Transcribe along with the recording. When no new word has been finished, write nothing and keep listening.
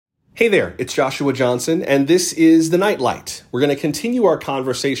Hey there, it's Joshua Johnson, and this is The Nightlight. We're going to continue our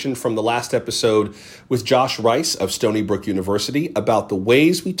conversation from the last episode with Josh Rice of Stony Brook University about the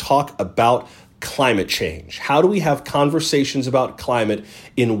ways we talk about climate change. How do we have conversations about climate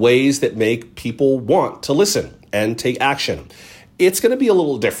in ways that make people want to listen and take action? It's going to be a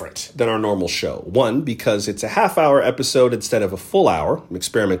little different than our normal show. One, because it's a half-hour episode instead of a full hour. I'm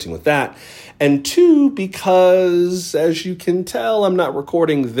experimenting with that. And two, because, as you can tell, I'm not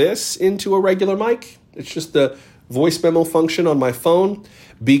recording this into a regular mic. It's just the voice memo function on my phone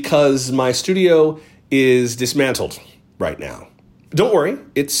because my studio is dismantled right now. Don't worry,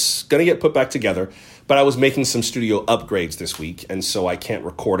 it's going to get put back together, but I was making some studio upgrades this week, and so I can't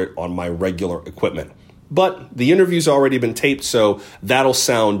record it on my regular equipment. But the interview's already been taped, so that'll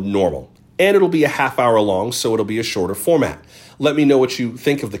sound normal. And it'll be a half hour long, so it'll be a shorter format. Let me know what you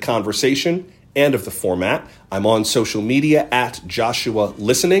think of the conversation and of the format. I'm on social media at Joshua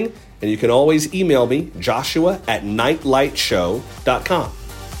Listening, and you can always email me, joshua@nightlightshow.com.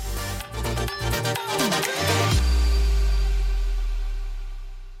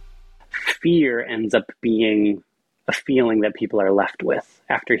 Fear ends up being a feeling that people are left with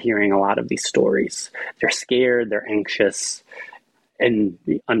after hearing a lot of these stories. They're scared, they're anxious, and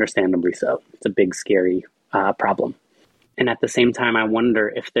understandably so. It's a big, scary problem. And at the same time, I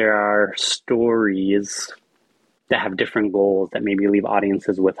wonder if there are stories that have different goals that maybe leave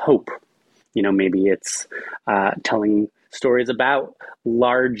audiences with hope. You know, maybe it's telling stories about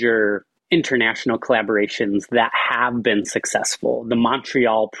larger international collaborations that have been successful. The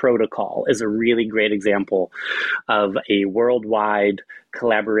Montreal Protocol is a really great example of a worldwide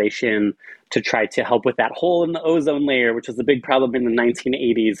collaboration to try to help with that hole in the ozone layer, which was a big problem in the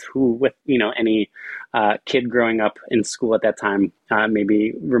 1980s. Who, with any kid growing up in school at that time,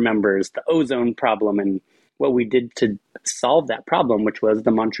 maybe remembers the ozone problem and what we did to solve that problem, which was the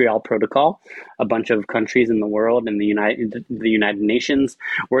Montreal Protocol, a bunch of countries in the world and the United Nations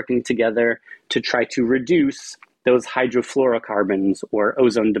working together to try to reduce those hydrofluorocarbons or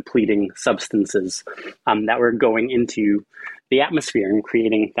ozone depleting substances that were going into the atmosphere and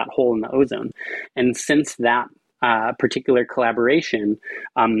creating that hole in the ozone. And since that particular collaboration,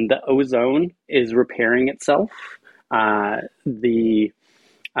 the ozone is repairing itself. The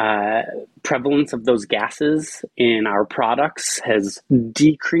prevalence of those gases in our products has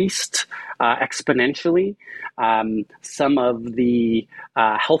decreased exponentially. Some of the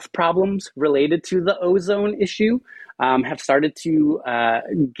health problems related to the ozone issue have started to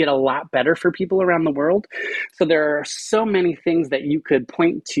get a lot better for people around the world. So there are so many things that you could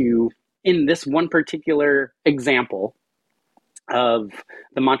point to in this one particular example of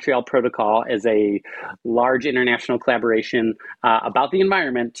the Montreal Protocol as a large international collaboration about the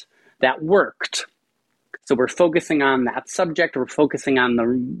environment that worked. So we're focusing on that subject. We're focusing on the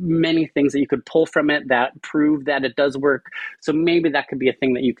many things that you could pull from it that prove that it does work. So maybe that could be a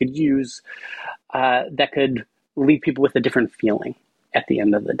thing that you could use that could leave people with a different feeling at the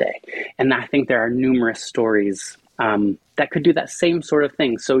end of the day. And I think there are numerous stories that could do that same sort of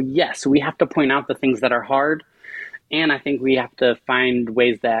thing. So yes, we have to point out the things that are hard. And I think we have to find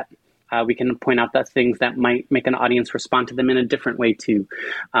ways that we can point out the things that might make an audience respond to them in a different way too.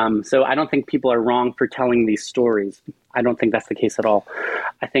 So I don't think people are wrong for telling these stories. I don't think that's the case at all.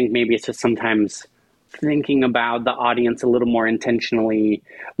 I think maybe it's just sometimes thinking about the audience a little more intentionally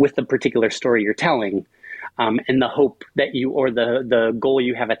with the particular story you're telling, and the hope that you, or the goal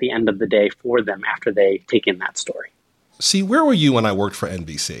you have at the end of the day for them after they take in that story. See, where were you when I worked for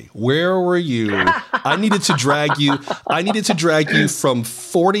NBC? Where were you? I needed to drag you from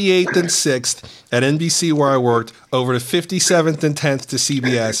 48th and 6th at NBC where I worked over to 57th and 10th to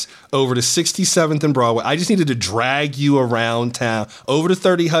CBS, over to 67th and Broadway. I just needed to drag you around town, over to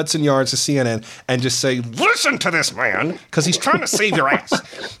 30 Hudson Yards to CNN, and just say, listen to this man, because he's trying to save your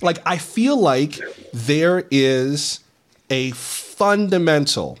ass. Like, I feel like there is a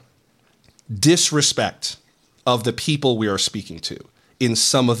fundamental disrespect of the people we are speaking to in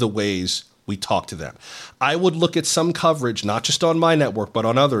some of the ways we talk to them. I would look at some coverage, not just on my network, but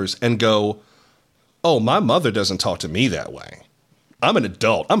on others, and go, oh, my mother doesn't talk to me that way. I'm an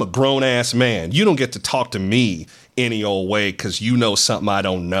adult. I'm a grown-ass man. You don't get to talk to me any old way because you know something I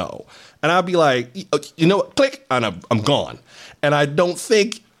don't know. And I'll be like, you know what, click, and I'm gone. And I don't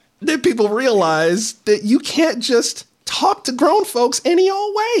think that people realize that you can't just talk to grown folks any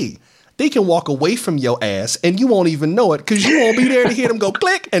old way. They can walk away from your ass and you won't even know it because you won't be there to hear them go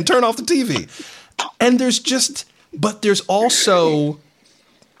click and turn off the TV. And there's also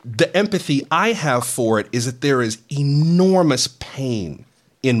the empathy I have for it is that there is enormous pain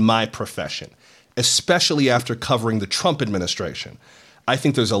in my profession, especially after covering the Trump administration. I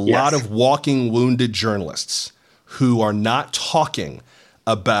think there's a lot of walking wounded journalists who are not talking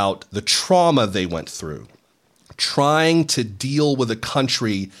about the trauma they went through, trying to deal with a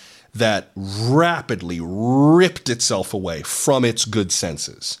country that rapidly ripped itself away from its good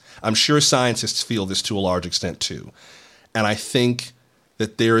senses. I'm sure scientists feel this to a large extent too. And I think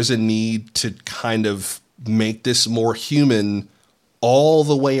that there is a need to kind of make this more human all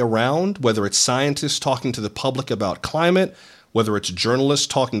the way around, whether it's scientists talking to the public about climate, whether it's journalists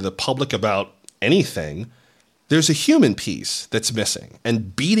talking to the public about anything. There's a human piece that's missing.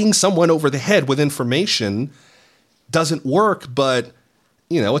 And beating someone over the head with information doesn't work, but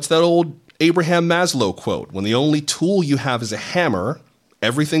it's that old Abraham Maslow quote: when the only tool you have is a hammer,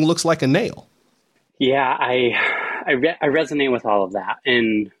 everything looks like a nail. Yeah, I resonate with all of that.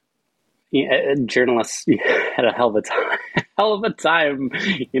 And journalists had a hell of a time,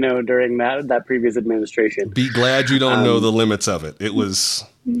 during that previous administration. Be glad you don't know the limits of it. It was,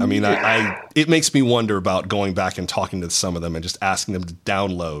 it makes me wonder about going back and talking to some of them and just asking them to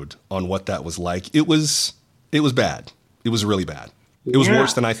download on what that was like. It was bad. It was really bad. It was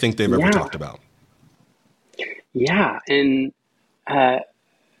worse than I think they've ever talked about. Yeah. And I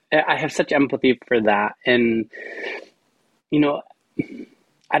have such empathy for that. And,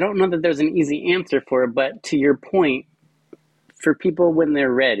 I don't know that there's an easy answer for it, but to your point, for people when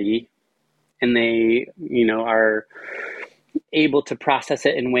they're ready and they, are able to process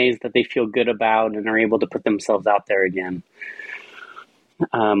it in ways that they feel good about and are able to put themselves out there again,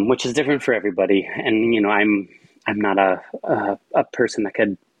 which is different for everybody. And, I'm not a person that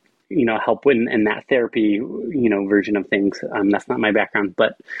could, help in that therapy, version of things. That's not my background,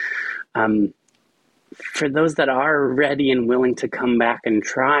 but for those that are ready and willing to come back and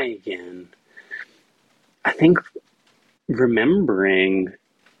try again, I think remembering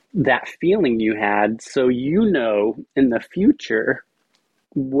that feeling you had, so in the future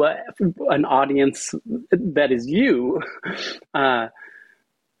what an audience that is you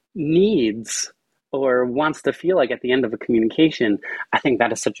needs or wants to feel like at the end of a communication. I think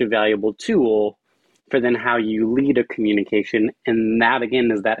that is such a valuable tool for then how you lead a communication. And that,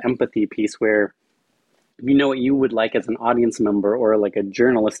 again, is that empathy piece where what you would like as an audience member or like a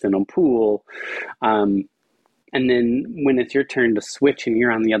journalist in a pool. And then when it's your turn to switch and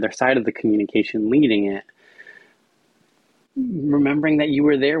you're on the other side of the communication leading it, remembering that you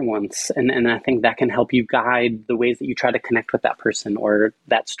were there once. And I think that can help you guide the ways that you try to connect with that person or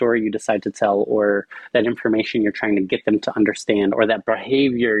that story you decide to tell or that information you're trying to get them to understand or that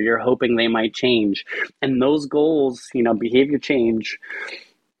behavior you're hoping they might change. And those goals, behavior change,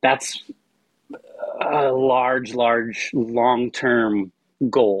 that's a large, long-term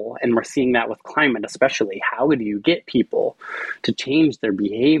goal. And we're seeing that with climate, especially. How do you get people to change their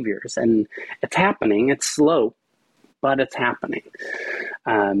behaviors? And it's happening. It's slow, but it's happening.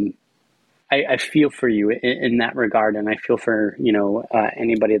 I feel for you in that regard. And I feel for,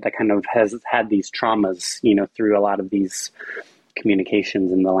 anybody that kind of has had these traumas, through a lot of these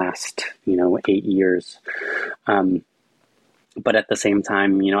communications in the last, 8 years. But at the same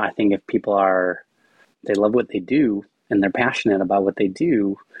time, I think if people they love what they do and they're passionate about what they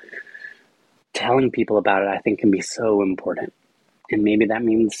do, telling people about it, I think, can be so important. And maybe that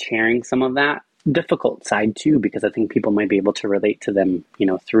means sharing some of that difficult side too, because I think people might be able to relate to them,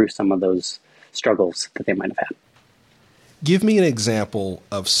 through some of those struggles that they might have had. Give me an example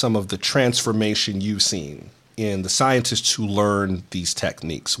of some of the transformation you've seen in the scientists who learn these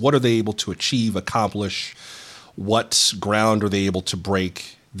techniques. What are they able to achieve, accomplish? What ground are they able to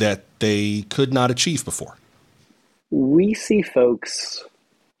break that they could not achieve before? We see folks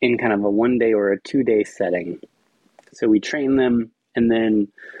in kind of a 1 day or a 2 day setting. So we train them and then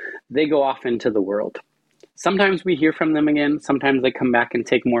they go off into the world. Sometimes we hear from them again. Sometimes they come back and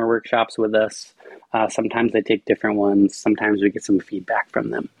take more workshops with us. Sometimes they take different ones. Sometimes we get some feedback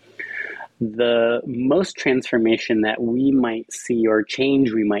from them. The most transformation that we might see or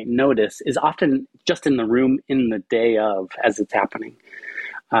change we might notice is often just in the room in the day of as it's happening.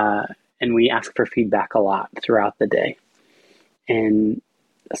 And we ask for feedback a lot throughout the day. And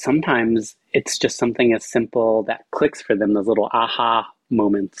sometimes it's just something as simple that clicks for them, those little aha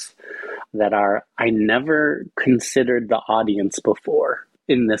moments that are, I never considered the audience before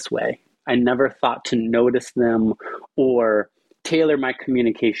in this way. I never thought to notice them or tailor my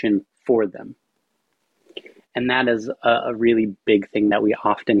communication for them. And that is a really big thing that we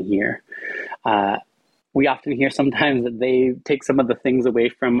often hear. We often hear sometimes that they take some of the things away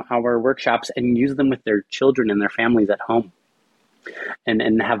from our workshops and use them with their children and their families at home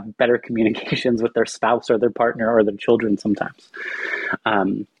and have better communications with their spouse or their partner or their children sometimes,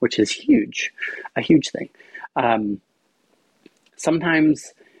 which is huge, a huge thing.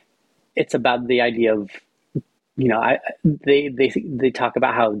 sometimes it's about the idea of, they talk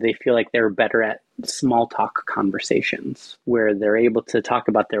about how they feel like they're better at small talk conversations where they're able to talk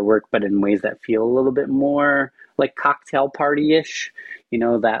about their work, but in ways that feel a little bit more like cocktail party-ish,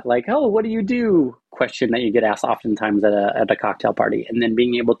 that like, oh, what do you do question that you get asked oftentimes at a cocktail party, and then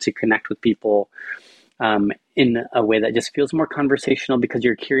being able to connect with people in a way that just feels more conversational because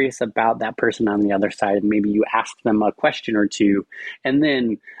you're curious about that person on the other side, and maybe you ask them a question or two, and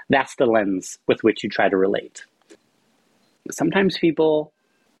then that's the lens with which you try to relate. Sometimes people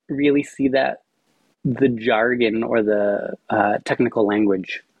really see that the jargon or the technical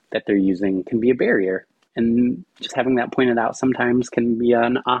language that they're using can be a barrier. And just having that pointed out sometimes can be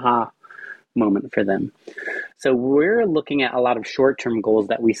an aha moment for them. So we're looking at a lot of short-term goals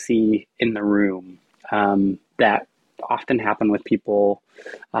that we see in the room that often happen with people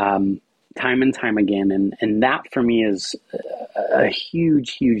time and time again. And that for me is a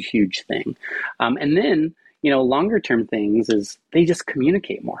huge, huge, huge thing. And then, longer term things is they just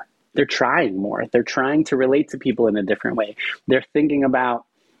communicate more. They're trying more. They're trying to relate to people in a different way. They're thinking about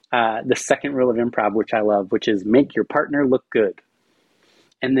the second rule of improv, which I love, which is make your partner look good.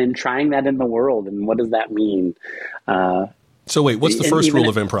 And then trying that in the world. And what does that mean? So wait, what's the first rule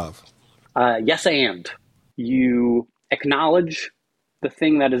of improv? Yes, and. You acknowledge the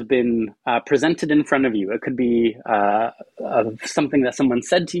thing that has been presented in front of you. It could be something that someone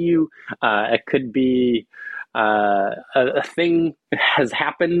said to you. It could be a thing has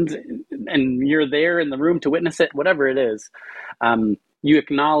happened and you're there in the room to witness it, whatever it is. You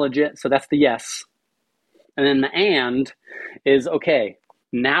acknowledge it. So that's the yes. And then the and is, okay,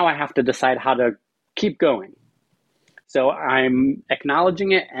 now I have to decide how to keep going. So I'm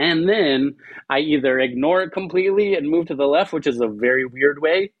acknowledging it, and then I either ignore it completely and move to the left, which is a very weird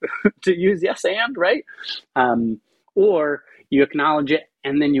way to use yes and, right? Or you acknowledge it,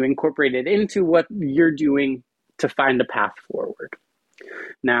 and then you incorporate it into what you're doing to find a path forward.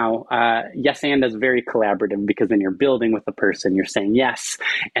 Now, yes and is very collaborative because then you're building with the person. You're saying yes,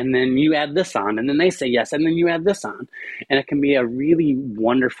 and then you add this on, and then they say yes, and then you add this on. And it can be a really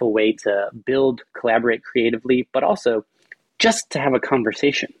wonderful way to build, collaborate creatively, but also just to have a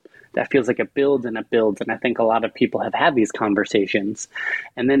conversation that feels like it builds and it builds. And I think a lot of people have had these conversations.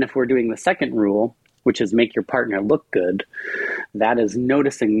 And then if we're doing the second rule, which is make your partner look good, that is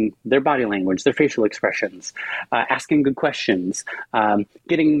noticing their body language, their facial expressions, asking good questions,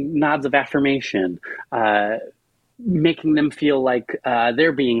 getting nods of affirmation, making them feel like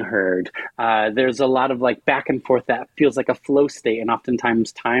they're being heard. There's a lot of like back and forth that feels like a flow state, and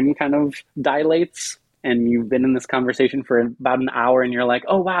oftentimes time kind of dilates, and you've been in this conversation for about an hour and you're like,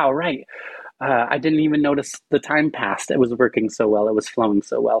 oh, wow, right. I didn't even notice the time passed. It was working so well. It was flowing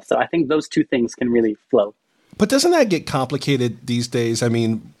so well. So I think those two things can really flow. But doesn't that get complicated these days? I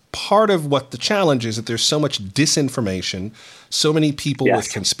mean, part of what the challenge is that there's so much disinformation, so many people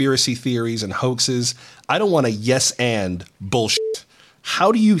with conspiracy theories and hoaxes. I don't want a yes and bullshit.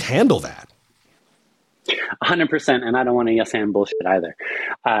 How do you handle that? 100%. And I don't want a yes and bullshit either.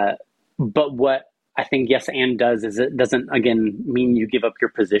 But what I think yes and does is it doesn't, again, mean you give up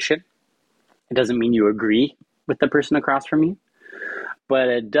your position. It doesn't mean you agree with the person across from you, but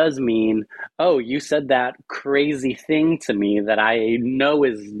it does mean, oh, you said that crazy thing to me that I know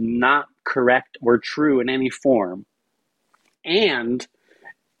is not correct or true in any form, and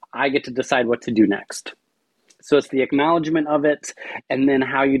I get to decide what to do next. So it's the acknowledgement of it, and then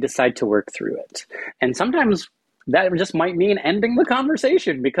how you decide to work through it. And sometimes that just might mean ending the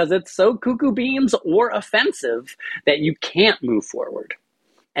conversation because it's so cuckoo beans or offensive that you can't move forward.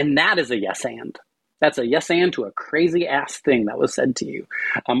 And that is a yes and. That's a yes and to a crazy ass thing that was said to you,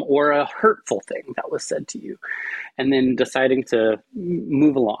 or a hurtful thing that was said to you, and then deciding to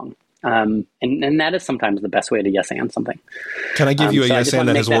move along. And that is sometimes the best way to yes and something. Can I give you a yes and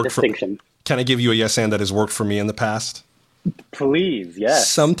that has worked for? Can I give you a yes and that has worked for me in the past? Please, yes.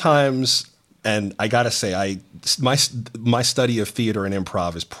 Sometimes, and I gotta say, my study of theater and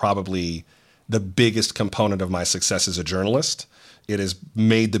improv is probably the biggest component of my success as a journalist. It has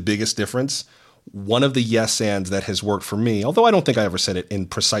made the biggest difference. One of the yes ands that has worked for me, although I don't think I ever said it in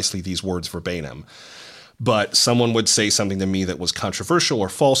precisely these words verbatim, but someone would say something to me that was controversial or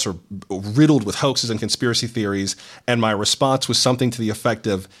false or riddled with hoaxes and conspiracy theories, and my response was something to the effect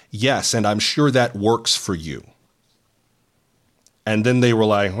of, yes, and I'm sure that works for you. And then they were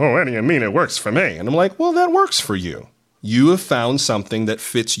like, oh, what do you mean it works for me? And I'm like, well, that works for you. You have found something that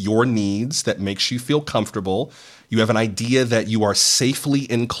fits your needs, that makes you feel comfortable. You have an idea that you are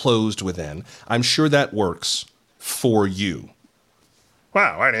safely enclosed within. I'm sure that works for you.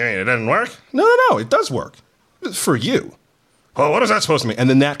 Wow, what do you mean it doesn't work? No, it does work. For you. oh, what is that supposed to mean? And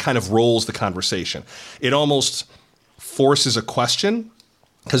then that kind of rolls the conversation. It almost forces a question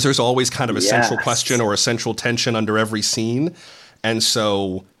because there's always kind of a central question or a central tension under every scene. And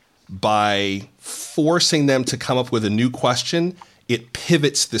so by forcing them to come up with a new question, it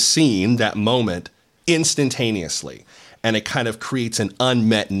pivots the scene, that moment, instantaneously. And it kind of creates an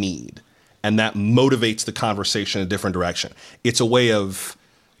unmet need. And that motivates the conversation in a different direction. It's a way of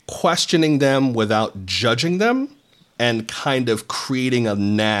questioning them without judging them and kind of creating a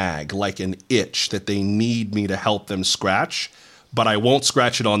nag, like an itch that they need me to help them scratch, but I won't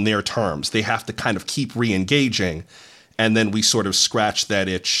scratch it on their terms. They have to kind of keep re-engaging, and then we sort of scratch that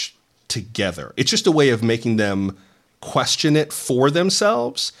itch together. It's just a way of making them question it for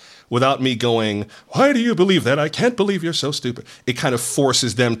themselves without me going, why do you believe that? I can't believe you're so stupid. It kind of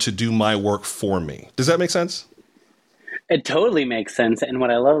forces them to do my work for me. Does that make sense? It totally makes sense. And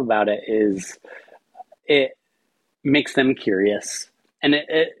what I love about it is it makes them curious. And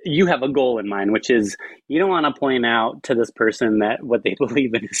you have a goal in mind, which is you don't want to point out to this person that what they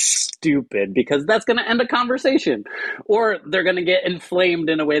believe in is stupid, because that's going to end a conversation, or they're going to get inflamed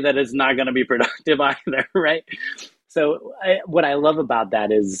in a way that is not going to be productive either, right? So what I love about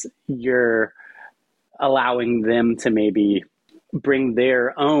that is you're allowing them to maybe bring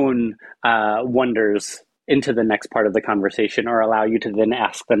their own wonders into the next part of the conversation, or allow you to then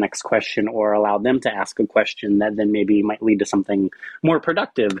ask the next question, or allow them to ask a question that then maybe might lead to something more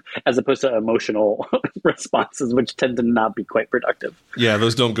productive, as opposed to emotional responses, which tend to not be quite productive. Yeah,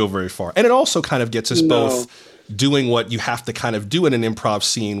 those don't go very far. And it also kind of gets us both doing what you have to kind of do in an improv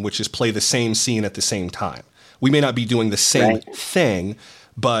scene, which is play the same scene at the same time. We may not be doing the same thing,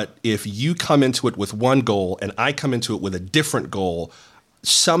 but if you come into it with one goal and I come into it with a different goal,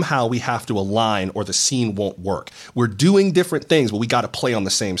 somehow we have to align or the scene won't work. We're doing different things, but we got to play on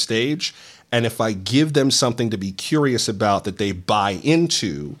the same stage. And if I give them something to be curious about that they buy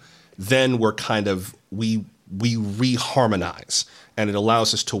into, then we're kind of, we reharmonize, and it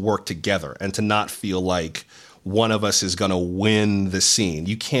allows us to work together and to not feel like one of us is going to win the scene.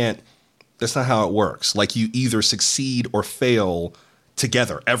 You can't, that's not how it works. Like, you either succeed or fail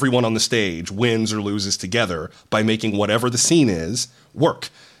together. Everyone on the stage wins or loses together by making whatever the scene is work.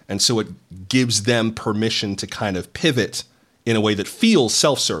 And so it gives them permission to kind of pivot in a way that feels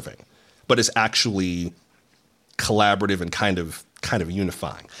self-serving, but is actually collaborative and kind of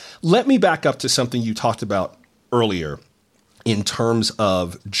unifying. Let me back up to something you talked about earlier in terms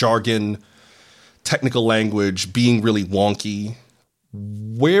of jargon, technical language being really wonky.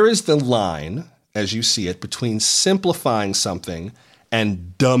 Where is the line, as you see it, between simplifying something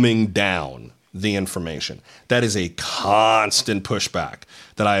and dumbing down the information? That is a constant pushback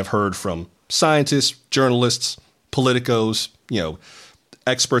that I have heard from scientists, journalists, politicos,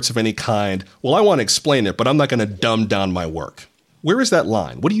 experts of any kind. Well, I want to explain it, but I'm not going to dumb down my work. Where is that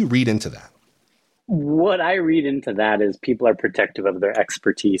line? What do you read into that? What I read into that is people are protective of their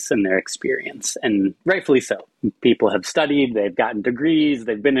expertise and their experience, and rightfully so. People have studied, they've gotten degrees,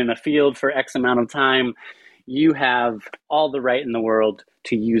 they've been in a field for X amount of time. You have all the right in the world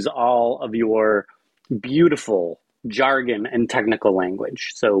to use all of your beautiful jargon and technical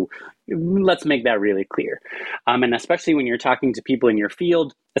language. So let's make that really clear. And especially when you're talking to people in your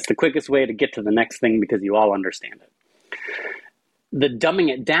field, that's the quickest way to get to the next thing, because you all understand it. The dumbing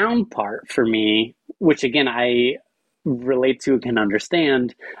it down part for me, which again, I relate to and can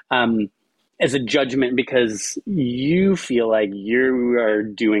understand, as a judgment, because you feel like you are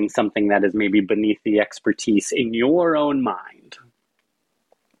doing something that is maybe beneath the expertise in your own mind.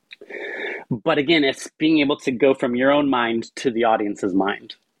 But again, it's being able to go from your own mind to the audience's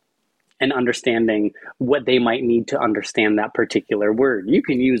mind and understanding what they might need to understand that particular word. You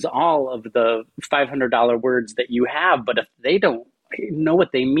can use all of the $500 words that you have, but if they don't know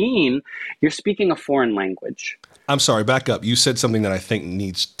what they mean, you're speaking a foreign language. I'm sorry, back up. You said something that I think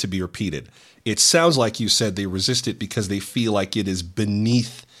needs to be repeated. It sounds like you said they resist it because they feel like it is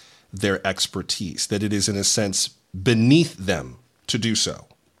beneath their expertise, that it is, in a sense, beneath them to do so.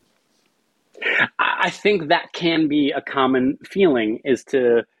 I think that can be a common feeling, is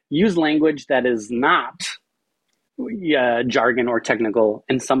to use language that is not jargon or technical,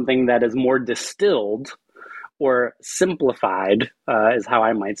 and something that is more distilled or simplified, is how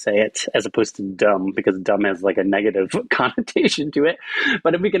I might say it, as opposed to dumb, because dumb has like a negative connotation to it.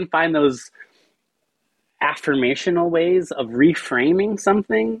 But if we can find those affirmational ways of reframing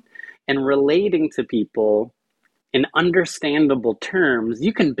something and relating to people in understandable terms,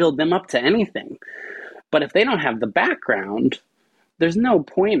 you can build them up to anything. But if they don't have the background, there's no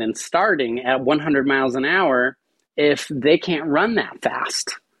point in starting at 100 miles an hour if they can't run that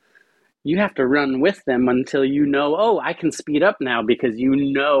fast. you have to run with them until you know, oh, I can speed up now because you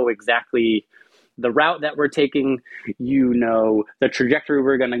know exactly the route that we're taking, you know the trajectory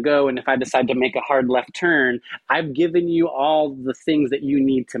we're going to go. And if I decide to make a hard left turn, I've given you all the things that you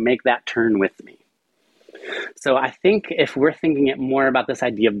need to make that turn with me. So I think if we're thinking it more about this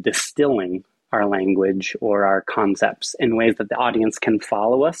idea of distilling our language or our concepts in ways that the audience can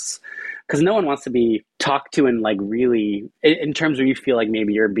follow us, because no one wants to be talked to in like really, in terms where you feel like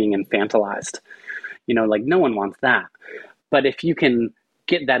maybe you're being infantilized, you know, like no one wants that. But if you can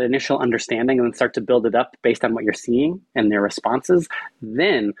get that initial understanding and then start to build it up based on what you're seeing and their responses,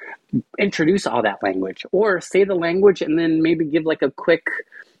 then introduce all that language or say the language and then maybe give like a quick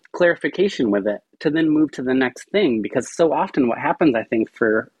clarification with it to then move to the next thing. Because so often what happens, I think,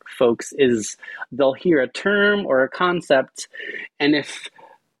 for folks is they'll hear a term or a concept, and if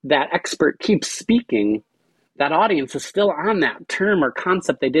that expert keeps speaking, that audience is still on that term or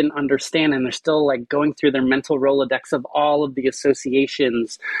concept they didn't understand, and they're still like going through their mental Rolodex of all of the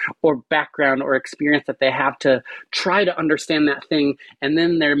associations or background or experience that they have to try to understand that thing, and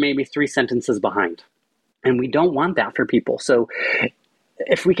then they're maybe 3 sentences behind. And we don't want that for people. So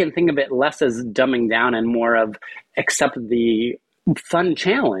if we can think of it less as dumbing down and more of accept the fun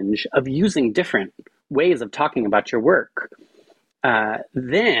challenge of using different ways of talking about your work,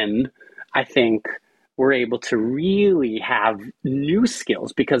 then I think we're able to really have new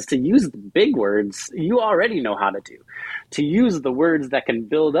skills, because to use the big words, you already know how to do. To use the words that can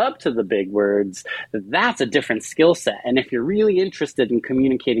build up to the big words, that's a different skill set. And if you're really interested in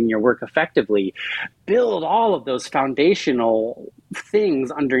communicating your work effectively, build all of those foundational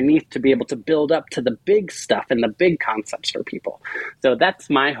things underneath to be able to build up to the big stuff and the big concepts for people. So that's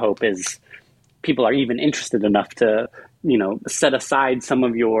my hope, is people are even interested enough to, you know, set aside some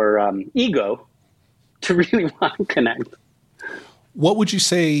of your ego to really want to connect. What would you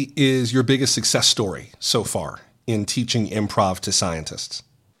say is your biggest success story so far in teaching improv to scientists?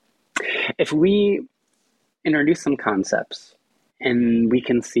 If we introduce some concepts and we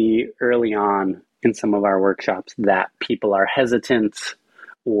can see early on in some of our workshops that people are hesitant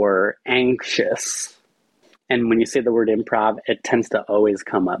or anxious, and when you say the word improv, it tends to always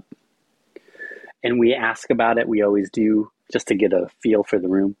come up. And we ask about it, we always do, just to get a feel for the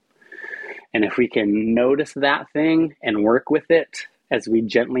room. And if we can notice that thing and work with it as we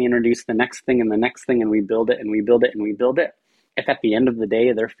gently introduce the next thing and the next thing, and we build it and we build it and we build it, if at the end of the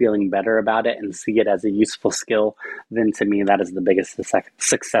day they're feeling better about it and see it as a useful skill, then to me that is the biggest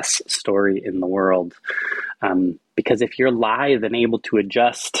success story in the world. Because if you're lithe and able to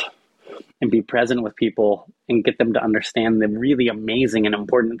adjust and be present with people and get them to understand the really amazing and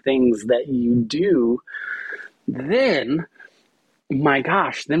important things that you do, then my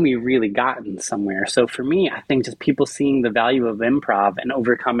gosh, then we've really gotten somewhere. So for me, I think just people seeing the value of improv and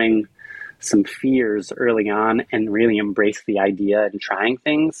overcoming some fears early on and really embrace the idea and trying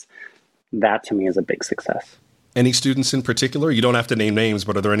things, that to me is a big success. Any students in particular? You don't have to name names,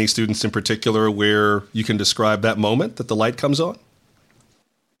 but are there any students in particular where you can describe that moment that the light comes on?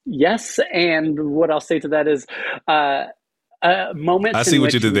 Yes, and what I'll say to that is moments. I see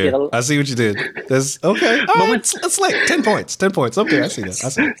what you did there. I see what you did. There's okay. Moments. It's like 10 points. 10 points. Okay, I see that. I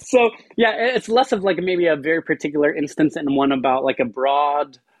see it. So yeah, it's less of like maybe a very particular instance and one about like a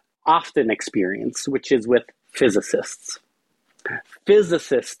broad, often experience, which is with physicists.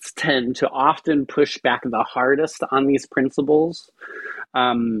 Physicists tend to often push back the hardest on these principles.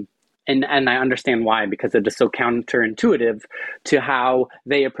 And I understand why, because it is so counterintuitive to how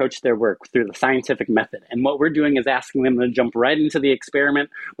they approach their work through the scientific method. And what we're doing is asking them to jump right into the experiment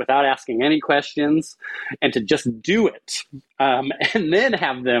without asking any questions and to just do it, and then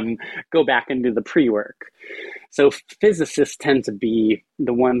have them go back and do the pre-work. So physicists tend to be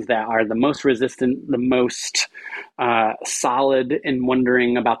the ones that are the most resistant, the most solid in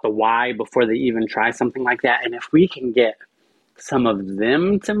wondering about the why before they even try something like that. And if we can get some of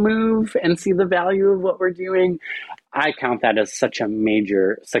them to move and see the value of what we're doing, I count that as such a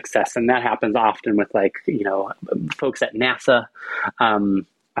major success. And that happens often with, like, you know, folks at NASA,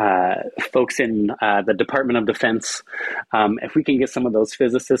 folks in the Department of Defense. If we can get some of those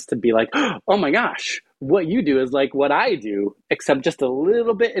physicists to be like, oh my gosh, what you do is like what I do, except just a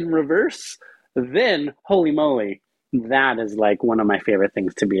little bit in reverse, then holy moly, that is like one of my favorite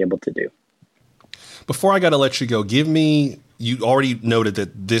things to be able to do. Before I got to let you go, you already noted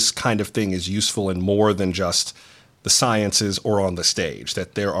that this kind of thing is useful in more than just the sciences or on the stage,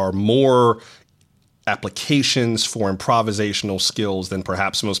 that there are more applications for improvisational skills than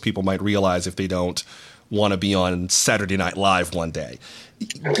perhaps most people might realize if they don't want to be on Saturday Night Live one day.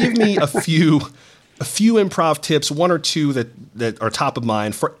 Give me a few a few improv tips, one or two that are top of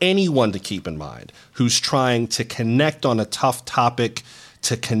mind for anyone to keep in mind who's trying to connect on a tough topic,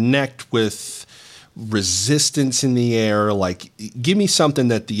 to connect with resistance in the air. Like, give me something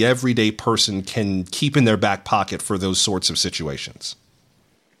that the everyday person can keep in their back pocket for those sorts of situations.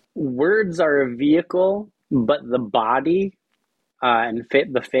 Words are a vehicle, but the body and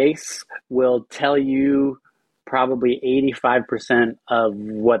the face will tell you probably 85% of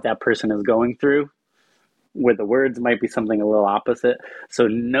what that person is going through, where the words might be something a little opposite. So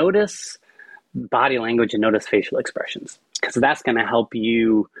notice body language and notice facial expressions, because that's going to help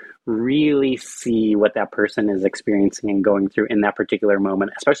you really see what that person is experiencing and going through in that particular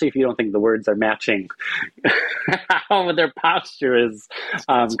moment, especially if you don't think the words are matching how their posture is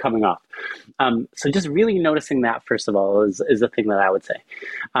coming off. So just really noticing that, first of all, is a thing that I would say.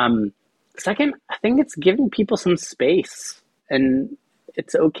 Second, I think it's giving people some space, and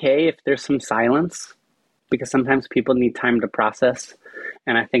it's okay if there's some silence, because sometimes people need time to process.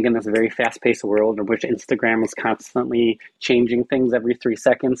 And I think in this very fast-paced world in which Instagram is constantly changing things every 3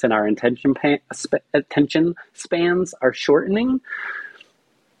 seconds and our attention spans are shortening,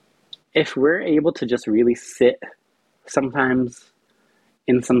 if we're able to just really sit sometimes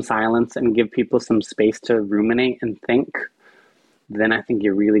in some silence and give people some space to ruminate and think, then I think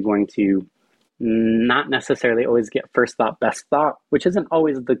you're really going to not necessarily always get first thought, best thought, which isn't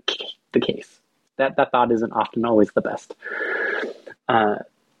always the case. That thought isn't often always the best.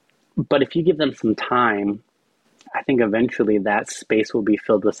 But if you give them some time, I think eventually that space will be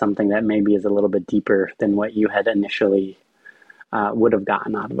filled with something that maybe is a little bit deeper than what you had initially would have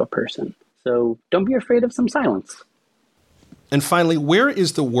gotten out of a person. So don't be afraid of some silence. And finally, where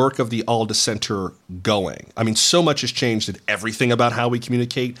is the work of the Alda Center going? I mean, so much has changed in everything about how we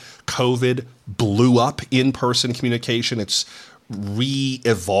communicate. COVID blew up in-person communication. It's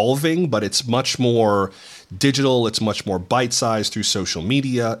re-evolving, but it's much more digital. It's much more bite-sized through social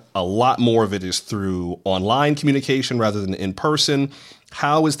media. A lot more of it is through online communication rather than in person.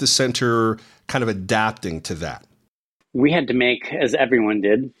 How is the center kind of adapting to that? We had to make, as everyone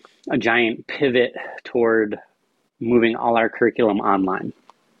did, a giant pivot toward moving all our curriculum online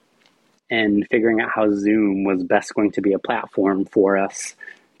and figuring out how Zoom was best going to be a platform for us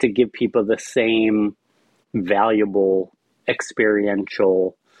to give people the same valuable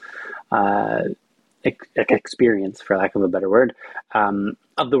experiential experience, for lack of a better word,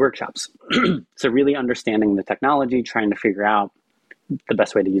 of the workshops. So really understanding the technology, trying to figure out the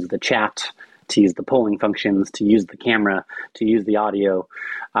best way to use the chat, to use the polling functions, to use the camera, to use the audio,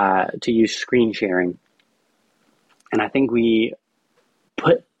 to use screen sharing. And I think we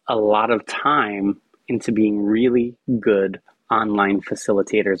put a lot of time into being really good online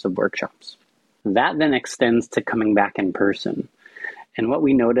facilitators of workshops. That then extends to coming back in person. And what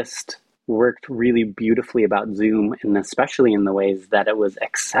we noticed worked really beautifully about Zoom, and especially in the ways that it was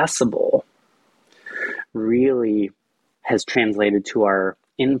accessible, really has translated to our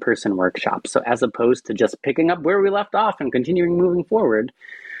in-person workshops. So as opposed to just picking up where we left off and continuing moving forward,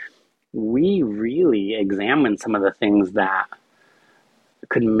 we really examined some of the things that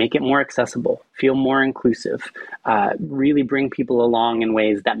could make it more accessible, feel more inclusive, really bring people along in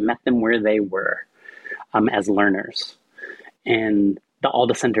ways that met them where they were as learners. And the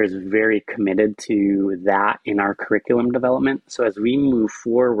Alda Center is very committed to that in our curriculum development. So as we move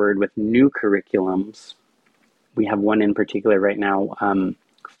forward with new curriculums, we have one in particular right now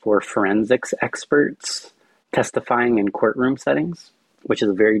for forensics experts testifying in courtroom settings, which is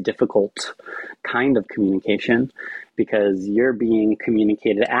a very difficult kind of communication because you're being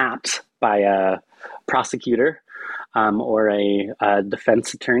communicated at by a prosecutor or a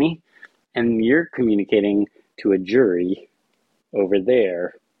defense attorney, and you're communicating to a jury over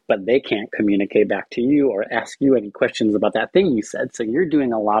there, but they can't communicate back to you or ask you any questions about that thing you said. So you're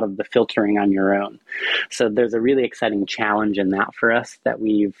doing a lot of the filtering on your own. So there's a really exciting challenge in that for us that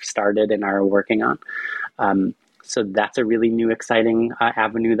we've started and are working on. So that's a really new, exciting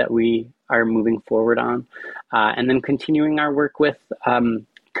avenue that we are moving forward on. And then continuing our work with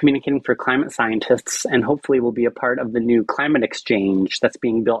communicating for climate scientists, and hopefully will be a part of the new climate exchange that's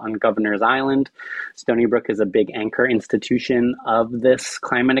being built on Governor's Island. Stony Brook is a big anchor institution of this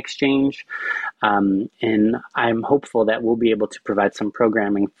climate exchange. And I'm hopeful that we'll be able to provide some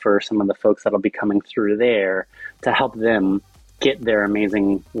programming for some of the folks that'll be coming through there to help them get their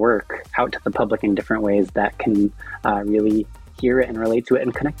amazing work out to the public in different ways that can really hear it and relate to it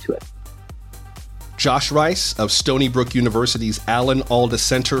and connect to it. Josh Rice of Stony Brook University's Alan Alda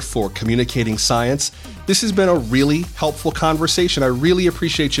Center for Communicating Science. This has been a really helpful conversation. I really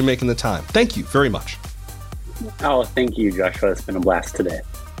appreciate you making the time. Thank you very much. Oh, thank you, Joshua. It's been a blast today.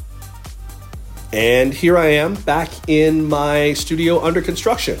 And here I am back in my studio under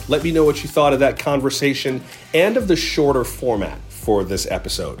construction. Let me know what you thought of that conversation and of the shorter format for this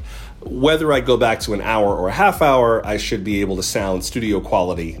episode. Whether I go back to an hour or a half hour, I should be able to sound studio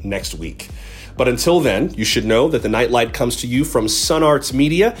quality next week. But until then, you should know that the Nightlight comes to you from Sun Arts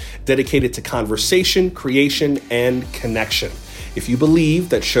Media, dedicated to conversation, creation, and connection. If you believe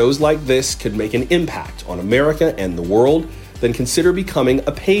that shows like this could make an impact on America and the world, then consider becoming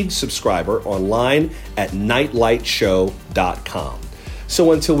a paid subscriber online at nightlightshow.com.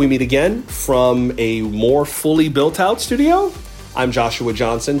 So until we meet again from a more fully built out studio, I'm Joshua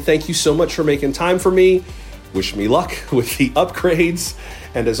Johnson. Thank you so much for making time for me. Wish me luck with the upgrades.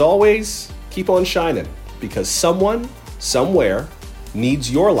 And as always, keep on shining, because someone, somewhere,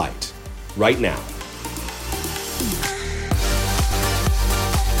 needs your light right now.